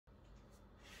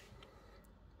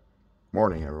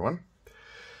Morning, everyone.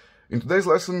 In today's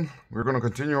lesson, we're going to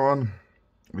continue on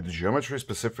with the geometry,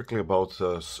 specifically about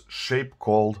a shape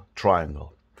called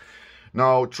triangle.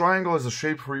 Now, triangle as a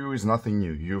shape for you is nothing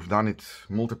new. You've done it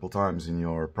multiple times in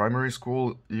your primary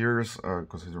school years,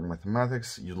 considering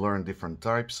mathematics. You learn different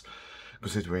types,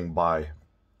 considering by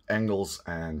angles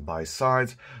and by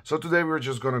sides. So today we're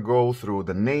just going to go through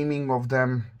the naming of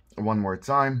them one more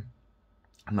time.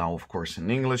 Now, of course,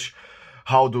 in English,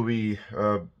 how do we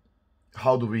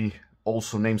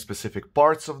also name specific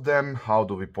parts of them? How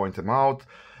do we point them out?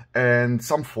 And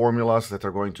some formulas that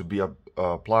are going to be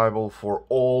applicable for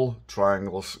all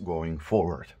triangles going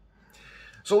forward.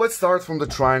 So let's start from the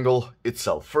triangle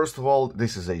itself. First of all,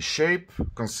 this is a shape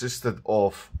consisted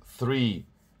of three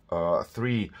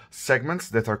segments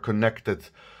that are connected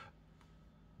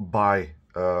by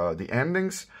the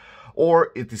endings,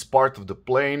 or it is part of the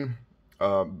plane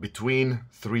between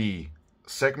three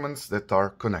segments that are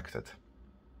connected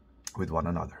with one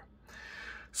another.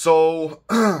 So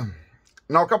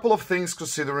now a couple of things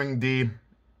considering the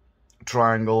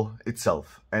triangle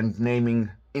itself and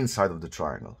naming inside of the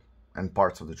triangle and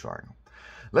parts of the triangle.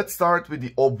 Let's start with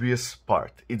the obvious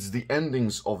part. It's the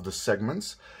endings of the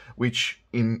segments, which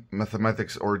in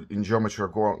mathematics or in geometry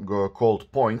are called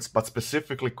points, but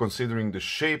specifically considering the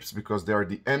shapes, because they are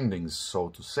the endings, so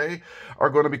to say, are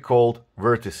going to be called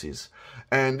vertices.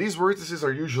 And these vertices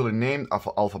are usually named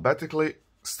alphabetically,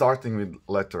 starting with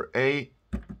letter A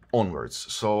onwards.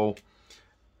 So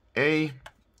A,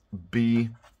 B,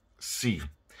 C.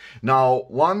 Now,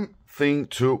 one thing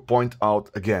to point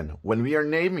out again, when we are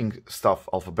naming stuff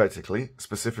alphabetically,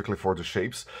 specifically for the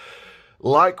shapes,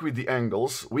 like with the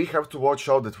angles, we have to watch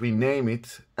out that we name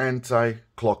it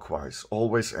anti-clockwise,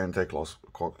 always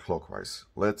anti-clockwise.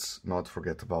 Let's not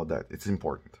forget about that, it's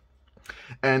important.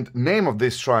 And name of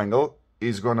this triangle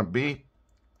is going to be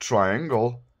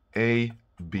triangle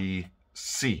ABC.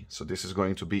 So this is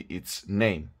going to be its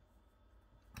name.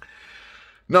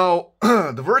 Now,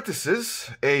 the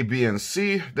vertices A, B, and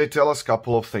C, they tell us a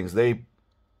couple of things.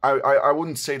 I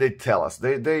wouldn't say they tell us.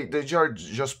 They are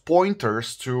just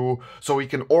pointers so we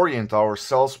can orient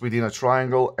ourselves within a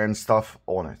triangle and stuff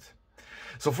on it.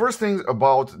 So first thing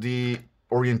about the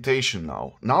orientation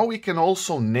now. Now we can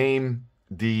also name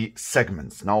the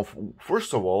segments. Now,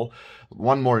 first of all,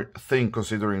 one more thing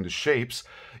considering the shapes.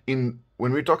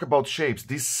 When we talk about shapes,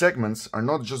 these segments are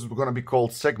not just going to be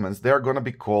called segments, they are going to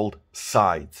be called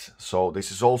sides. So this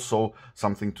is also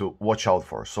something to watch out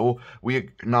for. So we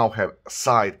now have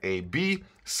side AB,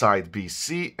 side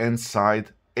BC, and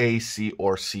side AC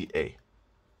or CA.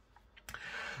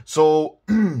 So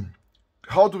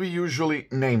how do we usually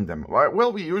name them?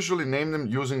 Well, we usually name them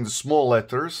using the small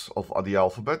letters of the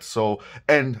alphabet.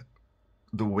 And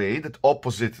the way that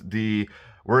opposite the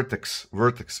vertex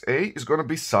A is going to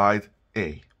be side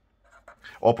A.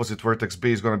 Opposite vertex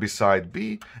B is going to be side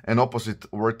B, and opposite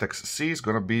vertex C is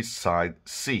going to be side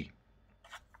C.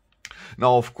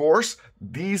 Now, of course,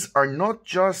 these are not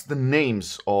just the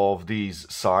names of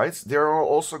these sides, they are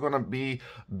also going to be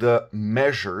the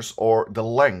measures or the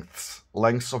lengths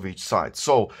of each side.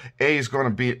 So A is going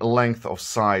to be length of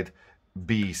side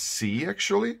BC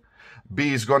actually,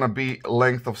 B is going to be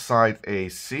length of side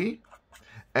AC,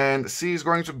 and C is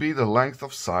going to be the length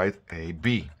of side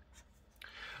AB.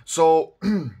 So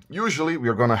usually we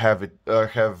are going to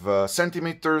have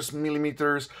centimeters,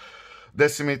 millimeters,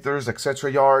 decimeters,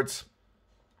 etc., yards.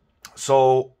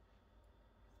 So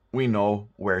we know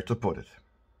where to put it.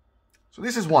 So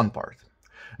this is one part.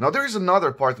 Now there is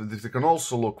another part that you can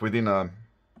also look within a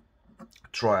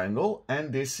triangle,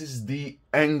 and this is the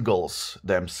angles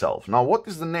themselves. Now, what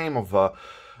is the name of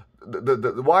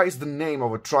why is the name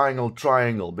of a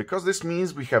triangle? Because this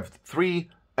means we have three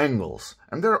angles,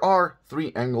 and there are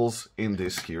three angles in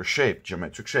this here shape,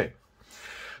 geometric shape.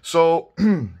 So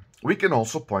we can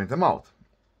also point them out.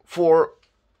 For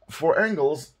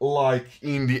angles, like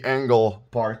in the angle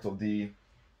part of the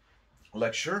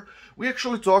lecture, we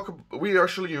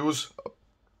actually use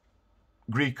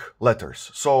Greek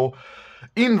letters. So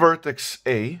in vertex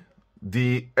A,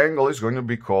 the angle is going to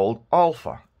be called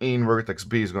alpha. In vertex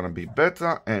B is going to be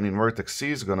beta, and in vertex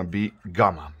C is going to be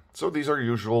gamma. So these are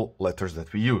usual letters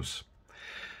that we use,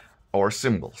 or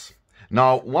symbols.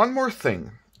 Now, one more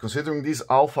thing, considering these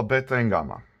alpha, beta, and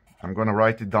gamma. I'm going to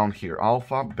write it down here,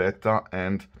 alpha, beta,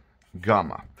 and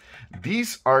gamma.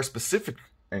 These are specific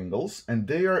angles, and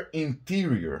they are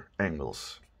interior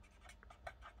angles.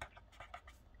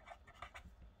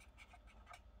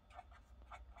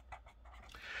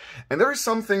 And there is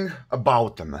something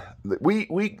about them.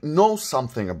 We know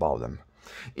something about them.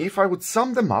 If I would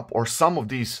sum them up, or sum of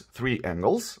these three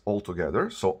angles altogether,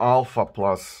 so alpha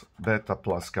plus beta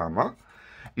plus gamma,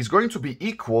 is going to be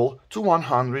equal to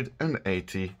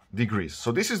 180 degrees.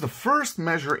 So this is the first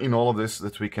measure in all of this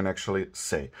that we can actually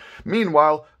say.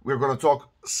 Meanwhile, we're going to talk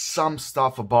some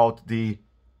stuff about the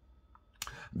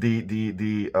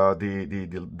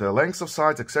lengths of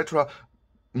sides, etc.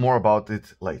 More about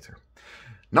it later.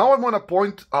 Now I want to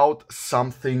point out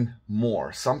something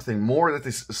more that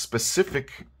is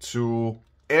specific to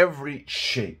every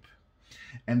shape.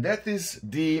 And that is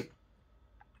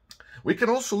we can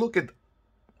also look at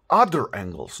other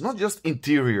angles, not just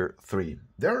interior three.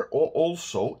 There are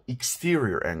also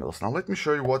exterior angles. Now let me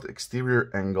show you what exterior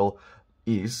angle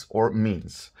is or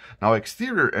means. Now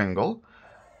exterior angle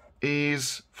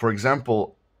is, for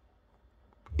example,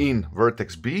 in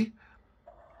vertex B,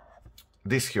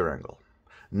 this here angle.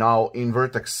 Now in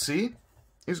vertex C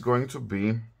is going to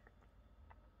be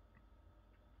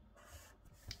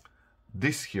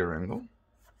this here angle.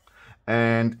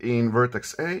 And in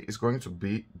vertex A is going to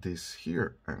be this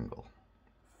here angle.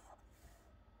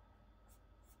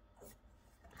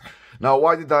 Now,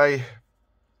 why did I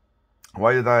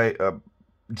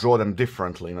draw them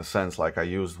differently, in a sense, like I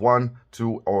used 1,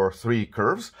 2, or 3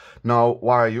 curves? Now,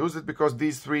 why I used it? Because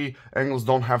these three angles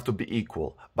don't have to be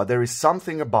equal, but there is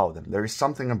something about them. There is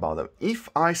something about them. If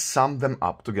I sum them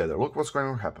up together, look what's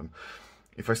going to happen.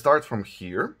 If I start from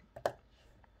here,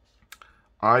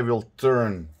 I will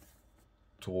turn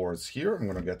towards here. I'm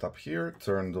going to get up here,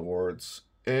 turn towards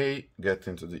A, get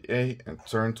into the A, and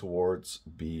turn towards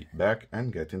B back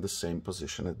and get in the same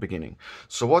position at the beginning.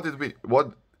 So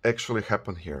what actually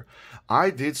happened here?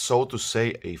 I did, so to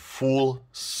say, a full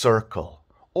circle,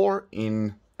 or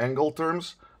in angle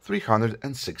terms,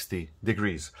 360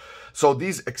 degrees. So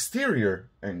these exterior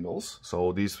angles,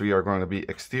 so these three are going to be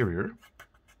exterior,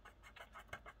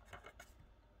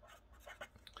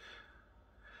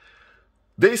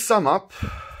 they sum up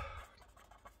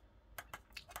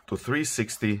to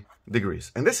 360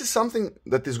 degrees. And this is something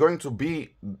that is going to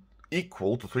be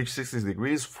equal to 360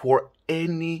 degrees for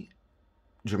any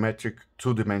geometric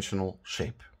two-dimensional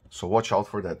shape. So watch out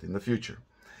for that in the future.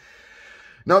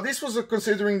 Now this was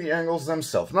considering the angles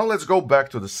themselves. Now let's go back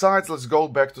to the sides. Let's go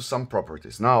back to some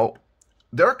properties. Now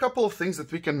there are a couple of things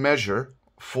that we can measure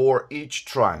for each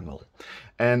triangle.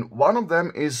 And one of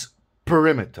them is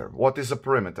perimeter. What is a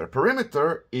perimeter?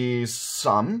 Perimeter is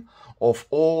sum of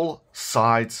all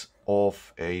sides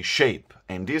of a shape.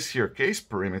 In this here case,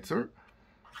 perimeter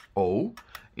O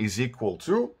is equal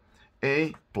to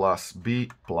A plus B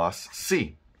plus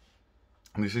C.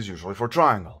 And this is usually for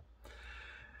triangle.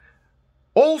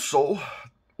 Also,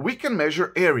 we can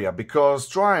measure area, because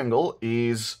triangle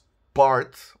is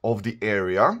part of the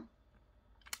area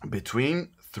between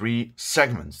three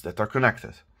segments that are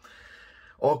connected.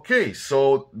 Okay,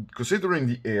 so considering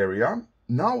the area,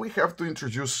 now we have to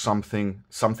introduce something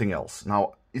else.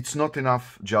 Now, it's not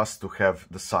enough just to have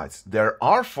the sides. There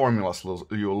are formulas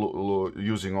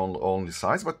using only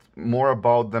sides, but more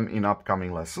about them in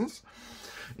upcoming lessons.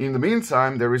 In the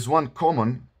meantime, there is one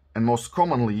common and most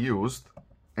commonly used,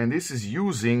 and this is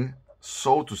using,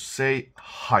 so to say,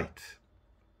 height.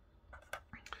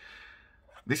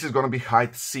 This is going to be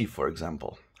height C, for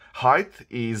example. Height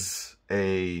is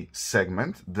a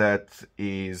segment that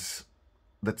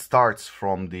starts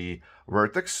from the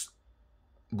vertex,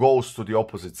 goes to the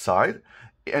opposite side,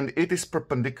 and it is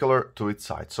perpendicular to its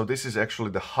side. So this is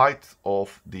actually the height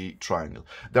of the triangle.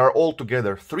 There are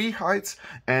altogether 3 heights,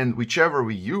 and whichever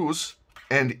we use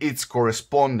and its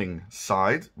corresponding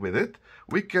side with it,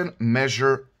 we can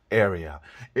measure area.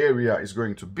 Area is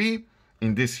going to be,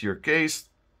 in this here case,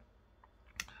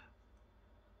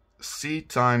 C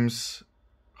times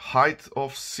height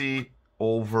of C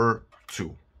over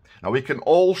 2. Now we can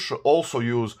also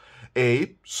use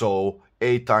A, so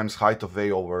A times height of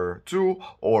A over 2,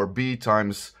 or B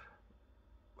times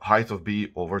height of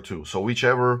B over 2. So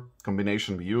whichever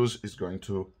combination we use is going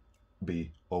to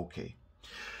be okay.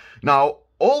 Now,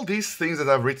 all these things that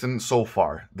I've written so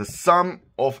far, the sum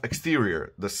of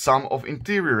exterior, the sum of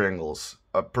interior angles,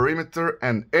 perimeter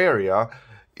and area,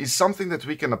 is something that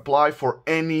we can apply for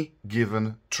any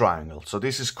given triangle. So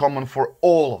this is common for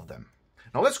all of them.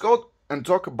 Now let's go and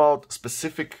talk about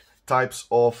specific types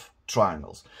of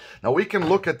triangles. Now we can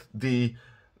look at the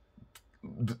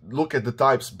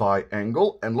types by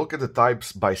angle and look at the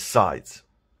types by sides.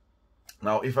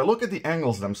 Now if I look at the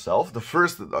angles themselves, the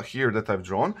first here that I've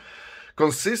drawn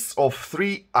consists of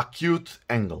 3 acute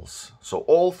angles. So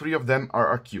all 3 of them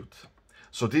are acute.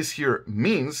 So this here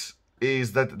means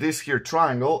is that this here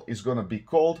triangle is going to be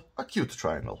called acute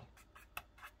triangle.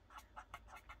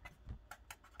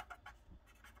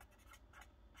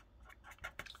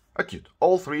 acute.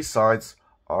 All three sides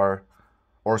are,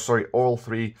 all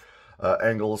three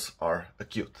angles are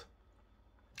acute.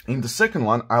 In the second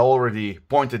one, I already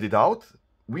pointed it out,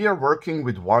 we are working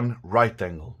with one right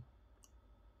angle.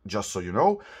 Just so you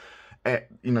know,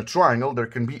 in a triangle, there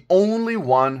can be only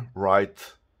one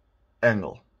right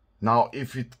angle. Now,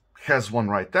 if it has one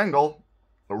right angle,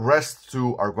 the rest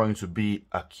two are going to be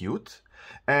acute,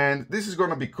 and this is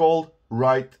going to be called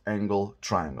right angle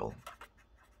triangle.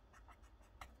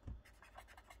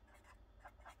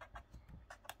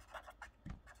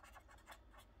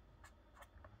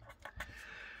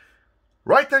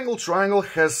 Right angle triangle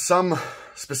has some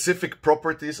specific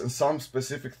properties and some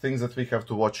specific things that we have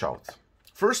to watch out.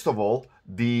 First of all,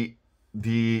 the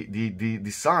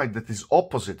side that is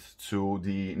opposite to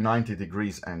the 90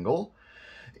 degrees angle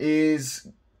is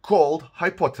called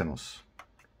hypotenuse.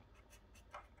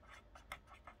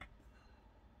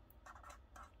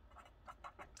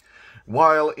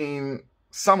 While in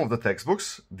some of the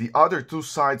textbooks, the other two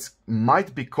sides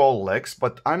might be called legs,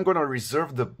 but I'm going to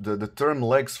reserve the term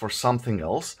legs for something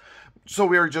else. So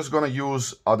we are just going to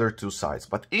use other two sides.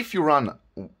 But if you run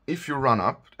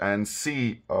up and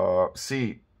see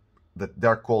that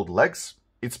they're called legs,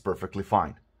 it's perfectly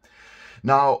fine.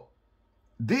 Now,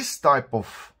 this type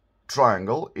of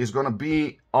triangle is going to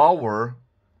be our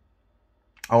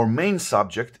main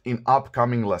subject in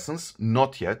upcoming lessons.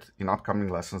 Not yet. In upcoming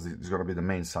lessons, it's going to be the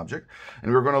main subject.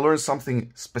 And we're going to learn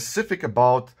something specific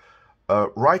about a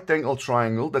right angle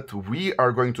triangle that we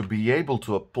are going to be able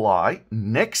to apply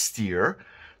next year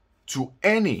to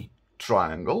any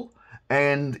triangle.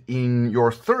 And in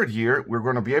your third year, we're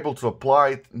going to be able to apply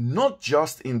it not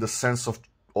just in the sense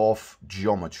of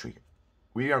geometry.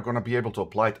 We are going to be able to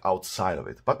apply it outside of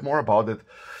it, but more about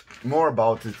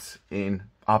it in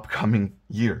upcoming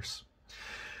years.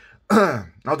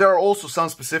 Now, there are also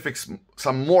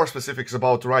some more specifics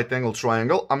about right angle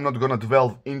triangle. I'm not going to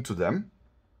delve into them.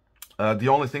 The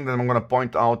only thing that I'm going to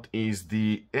point out is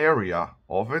the area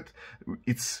of it.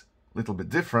 It's a little bit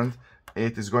different.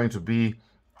 It is going to be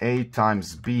A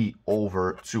times B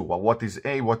over 2. Well, what is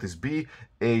A? What is B?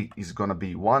 A is going to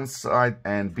be one side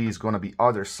and B is going to be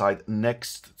other side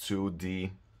next to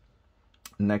the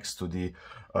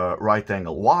right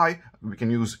angle. Why we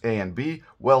can use A and B?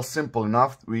 Well, simple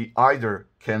enough. We either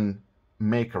can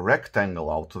make a rectangle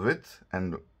out of it,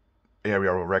 and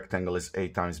area of a rectangle is A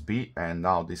times B, and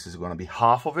now this is going to be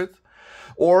half of it.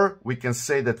 Or we can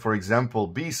say that, for example,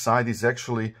 B side is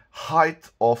actually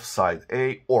height of side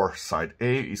A, or side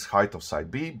A is height of side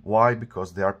B. Why?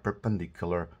 Because they are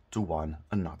perpendicular to one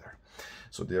another.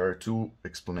 So there are two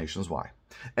explanations why.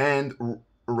 And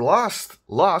last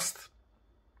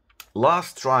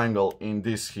triangle in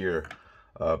this here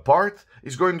part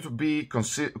is going to be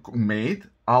made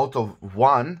out of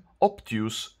one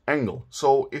obtuse angle.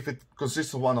 So if it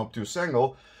consists of one obtuse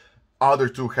angle, other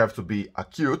two have to be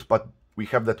acute, but we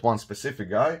have that one specific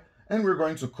guy, and we're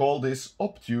going to call this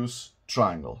obtuse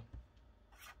triangle.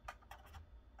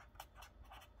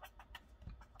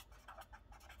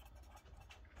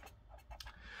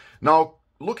 Now,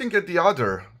 looking at the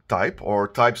other type, or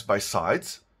types by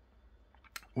sides,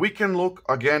 we can look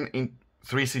again in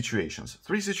three situations.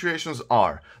 Three situations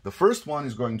are, the first one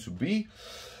is going to be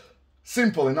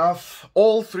simple enough.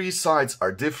 All three sides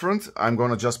are different. I'm going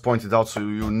to just point it out so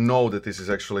you know that this is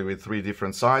actually with three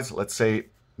different sides. Let's say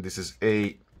this is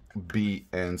A, B,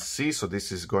 and C. So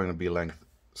this is going to be length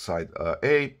side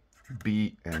A,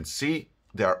 B, and C.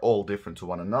 They are all different to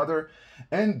one another.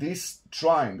 And this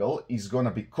triangle is going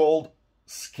to be called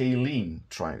scalene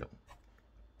triangle.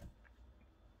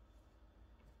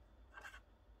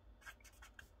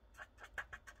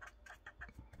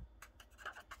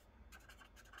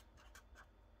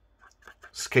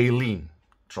 Scalene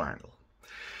triangle.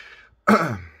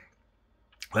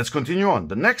 Let's continue on.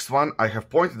 The next one I have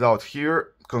pointed out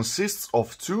here consists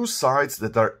of two sides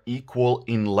that are equal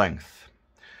in length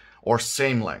or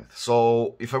same length.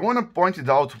 So if I want to point it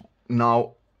out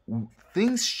now,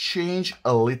 things change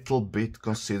a little bit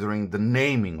considering the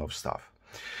naming of stuff.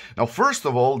 Now, first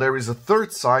of all, there is a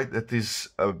third side that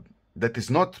is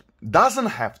not, doesn't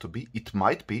have to be, it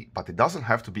might be, but it doesn't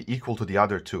have to be equal to the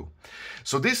other two.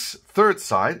 So this third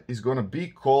side is going to be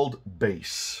called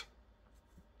base.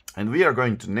 And we are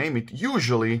going to name it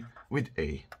usually with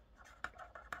A.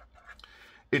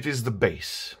 It is the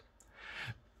base.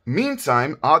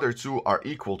 Meantime, other two are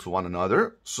equal to one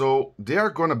another, so they are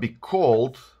going to be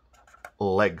called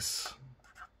legs.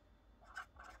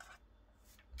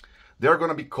 they're going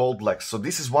to be called legs. So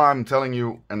this is why I'm telling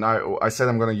you, and I said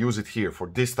I'm going to use it here for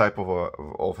this type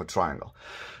of a triangle.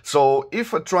 So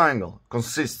if a triangle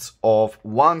consists of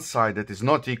one side that is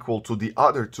not equal to the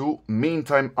other two,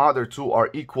 meantime other two are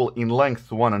equal in length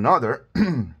to one another,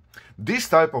 this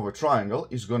type of a triangle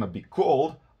is going to be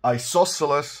called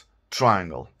isosceles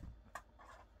triangle.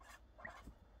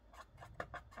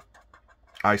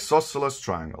 Isosceles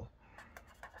triangle.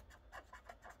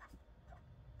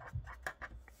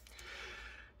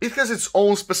 It has its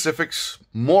own specifics,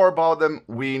 more about them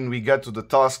when we get to the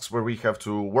tasks where we have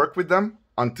to work with them.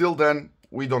 Until then,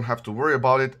 we don't have to worry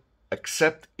about it,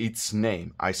 except its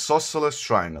name, isosceles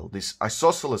triangle. This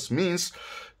isosceles means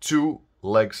two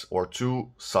legs or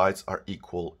two sides are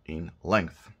equal in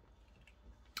length.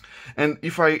 And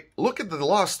if I look at the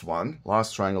last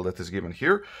triangle that is given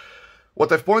here,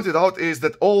 what I've pointed out is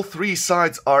that all three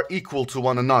sides are equal to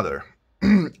one another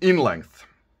in length.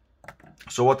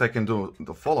 So what I can do,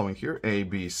 the following here, A,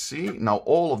 B, C. Now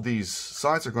all of these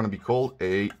sides are going to be called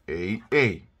A, A,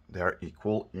 A. They are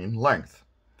equal in length.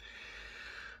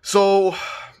 So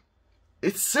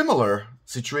it's similar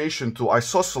situation to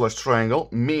isosceles triangle,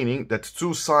 meaning that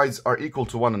two sides are equal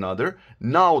to one another.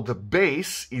 Now the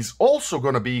base is also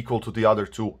going to be equal to the other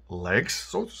two legs,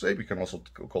 so to say. We can also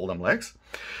call them legs.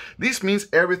 This means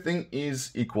everything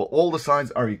is equal. All the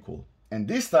sides are equal. And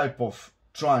this type of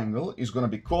triangle is going to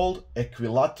be called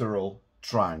equilateral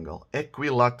triangle.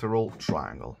 Equilateral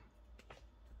triangle.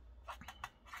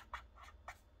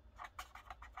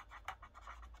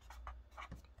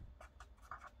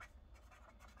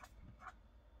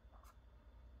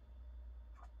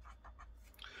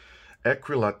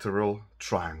 Equilateral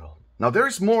triangle. Now there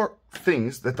is more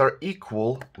things that are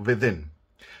equal within.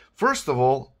 First of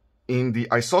all, in the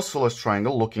isosceles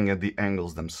triangle, looking at the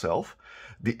angles themselves,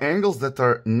 the angles that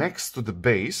are next to the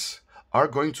base are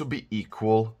going to be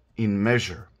equal in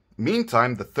measure.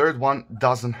 Meantime, the third one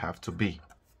doesn't have to be.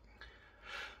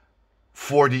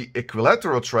 For the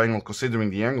equilateral triangle,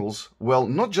 considering the angles, well,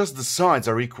 not just the sides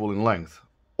are equal in length.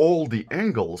 All the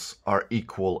angles are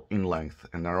equal in length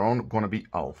and are all going to be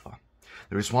alpha.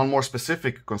 There is one more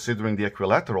specific considering the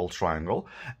equilateral triangle,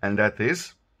 and that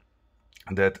is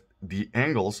that the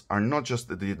angles are not just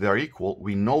that they are equal,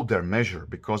 we know their measure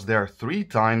because they are 3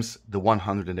 times the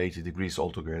 180 degrees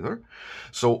altogether.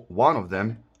 So one of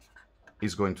them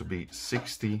is going to be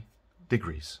 60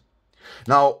 degrees.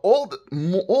 Now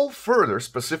all further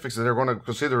specifics that are going to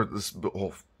consider this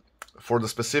for the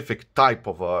specific type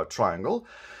of a triangle,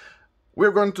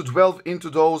 we're going to delve into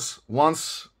those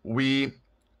once we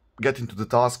get into the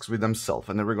tasks with themselves,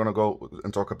 and then we're going to go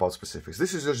and talk about specifics.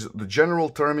 This is just the general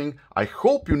terming. I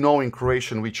hope you know in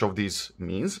Croatian which of these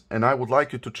means, and I would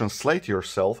like you to translate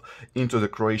yourself into the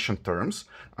Croatian terms.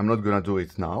 I'm not going to do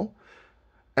it now.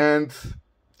 And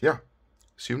yeah,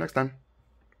 see you next time.